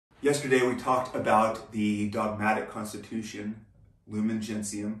Yesterday we talked about the dogmatic constitution, Lumen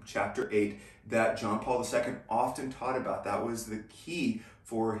Gentium, chapter 8, that John Paul II often taught about. That was the key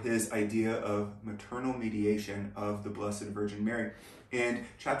for his idea of maternal mediation of the Blessed Virgin Mary. And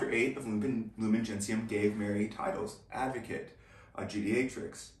chapter 8 of Lumen Gentium gave Mary titles: advocate,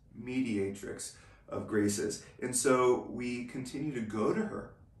 judiatrix, mediatrix of graces. And so we continue to go to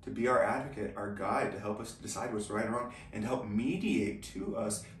her to be our advocate, our guide, to help us decide what's right and wrong, and to help mediate to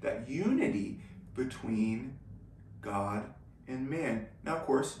us that unity between God and man. Now, of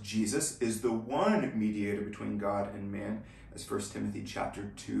course, Jesus is the one mediator between God and man, as 1 Timothy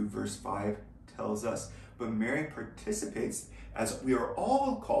chapter 2, verse 5 tells us. But Mary participates, as we are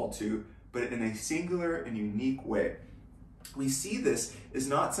all called to, but in a singular and unique way. We see this is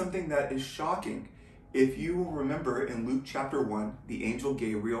not something that is shocking. If you will remember in Luke chapter 1, the angel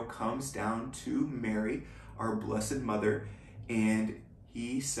Gabriel comes down to Mary, our Blessed Mother, and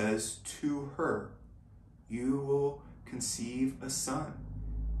he says to her, "You will conceive a son,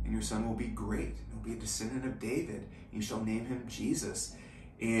 and your son will be great. He'll be a descendant of David, and you shall name him Jesus."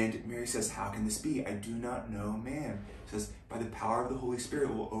 And Mary says, "How can this be? I do not know man." He says, "By the power of the Holy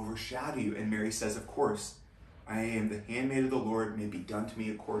Spirit will overshadow you." And Mary says, "Of course, I am the handmaid of the Lord, may it be done to me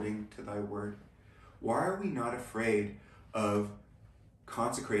according to thy word." Why are we not afraid of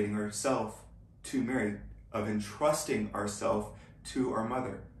consecrating ourselves to Mary, of entrusting ourselves to our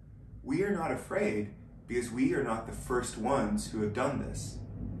mother? We are not afraid because we are not the first ones who have done this.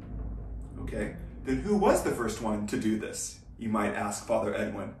 Okay, then who was the first one to do this? You might ask Father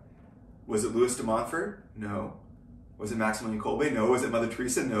Edwin. Was it Louis de Montfort? No. Was it Maximilian Kolbe? No. Was it Mother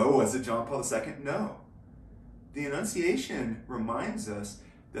Teresa? No. Was it John Paul II? No. The Annunciation reminds us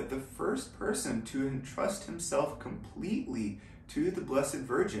that the first person to entrust himself completely to the Blessed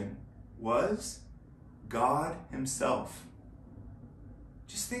Virgin was God himself.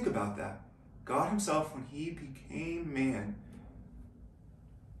 Just think about that. God himself, when he became man,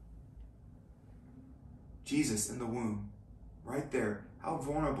 Jesus in the womb, right there, how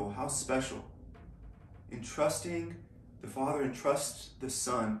vulnerable, how special. The Father entrusts the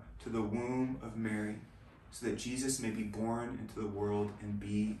Son to the womb of Mary, so that Jesus may be born into the world and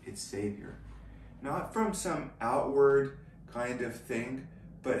be its Savior. Not from some outward kind of thing,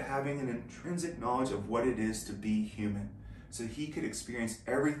 but having an intrinsic knowledge of what it is to be human, so he could experience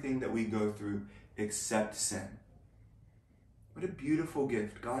everything that we go through except sin. What a beautiful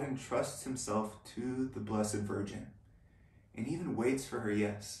gift. God entrusts himself to the Blessed Virgin, and even waits for her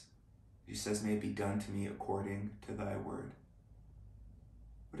yes. He says, "May it be done to me according to thy word."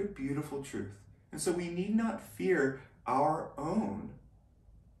 What a beautiful truth. And so we need not fear our own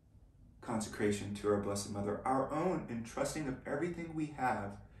consecration to our Blessed Mother, our own entrusting of everything we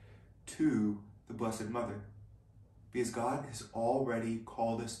have to the Blessed Mother, because God has already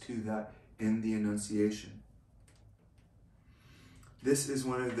called us to that in the Annunciation. This is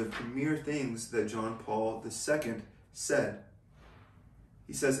one of the premier things that John Paul II said.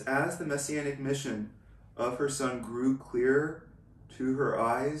 He says, "As the messianic mission of her Son grew clearer to her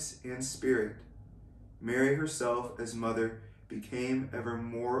eyes and spirit, Mary herself, as mother, became ever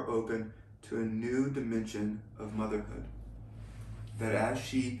more open to a new dimension of motherhood. That as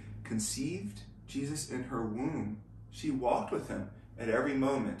she conceived Jesus in her womb, she walked with him at every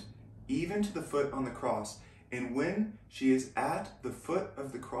moment, even to the foot on the cross. And when she is at the foot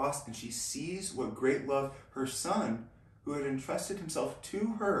of the cross and she sees what great love her Son, who had entrusted himself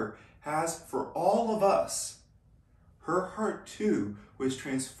to her, has for all of us, her heart too was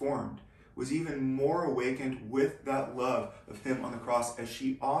transformed, was even more awakened with that love of him on the cross as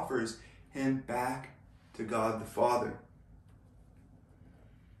she offers him back to God the Father."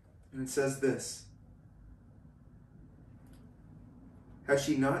 And it says this: "Has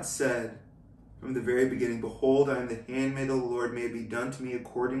she not said from the very beginning, 'Behold, I am the handmaid of the Lord, may it be done to me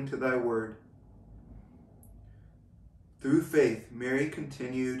according to thy word'?" Through faith, Mary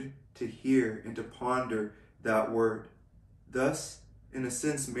continued to hear and to ponder that word. Thus, in a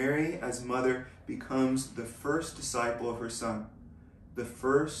sense, Mary, as mother, becomes the first disciple of her Son, the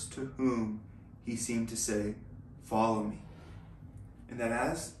first to whom he seemed to say, "Follow me." And that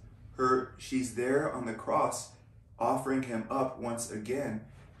as she's there on the cross, offering him up once again,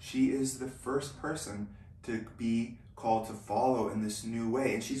 she is the first person to be called to follow in this new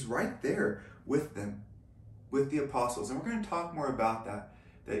way. And she's right there with them, with the apostles. And we're going to talk more about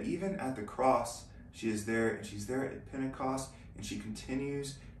that even at the cross, she is there, and she's there at Pentecost, and she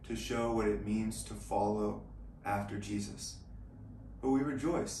continues to show what it means to follow after Jesus. But we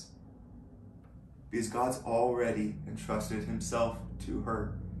rejoice because God's already entrusted himself to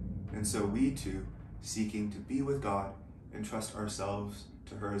her. And so we too, seeking to be with God, entrust ourselves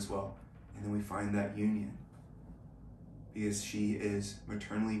to her as well. And then we find that union because she is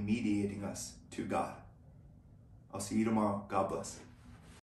maternally mediating us to God. I'll see you tomorrow. God bless.